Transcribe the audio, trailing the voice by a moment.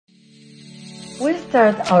We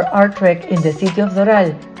start our art trek in the City of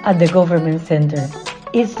Doral at the Government Center,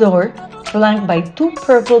 its door flanked by two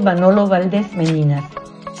purple Manolo Valdez meninas.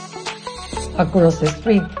 Across the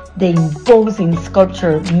street, the imposing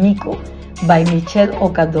sculpture Miko by Michelle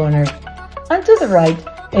O'Connor, and to the right,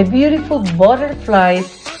 a beautiful butterfly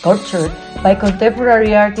sculpture by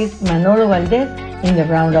contemporary artist Manolo Valdez in the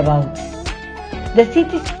roundabout. The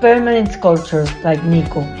city's permanent sculptures, like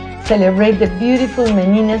Miko, celebrate the beautiful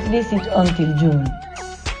Menina's visit until June.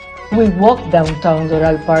 We walk downtown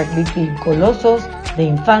Doral Park between Colossos, the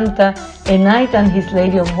Infanta, a knight and his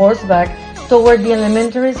lady on horseback toward the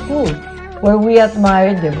elementary school, where we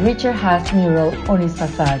admire the Richard Haas mural on its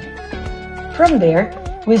facade. From there,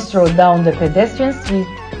 we stroll down the pedestrian street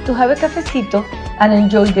to have a cafecito and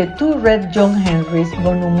enjoy the two red John Henry's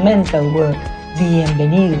monumental work,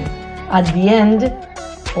 Bienvenido, at the end,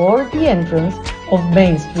 or the entrance, of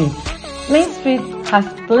Main Street. Main Street has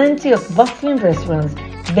plenty of bustling restaurants,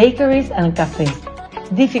 bakeries and cafes.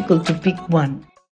 Difficult to pick one.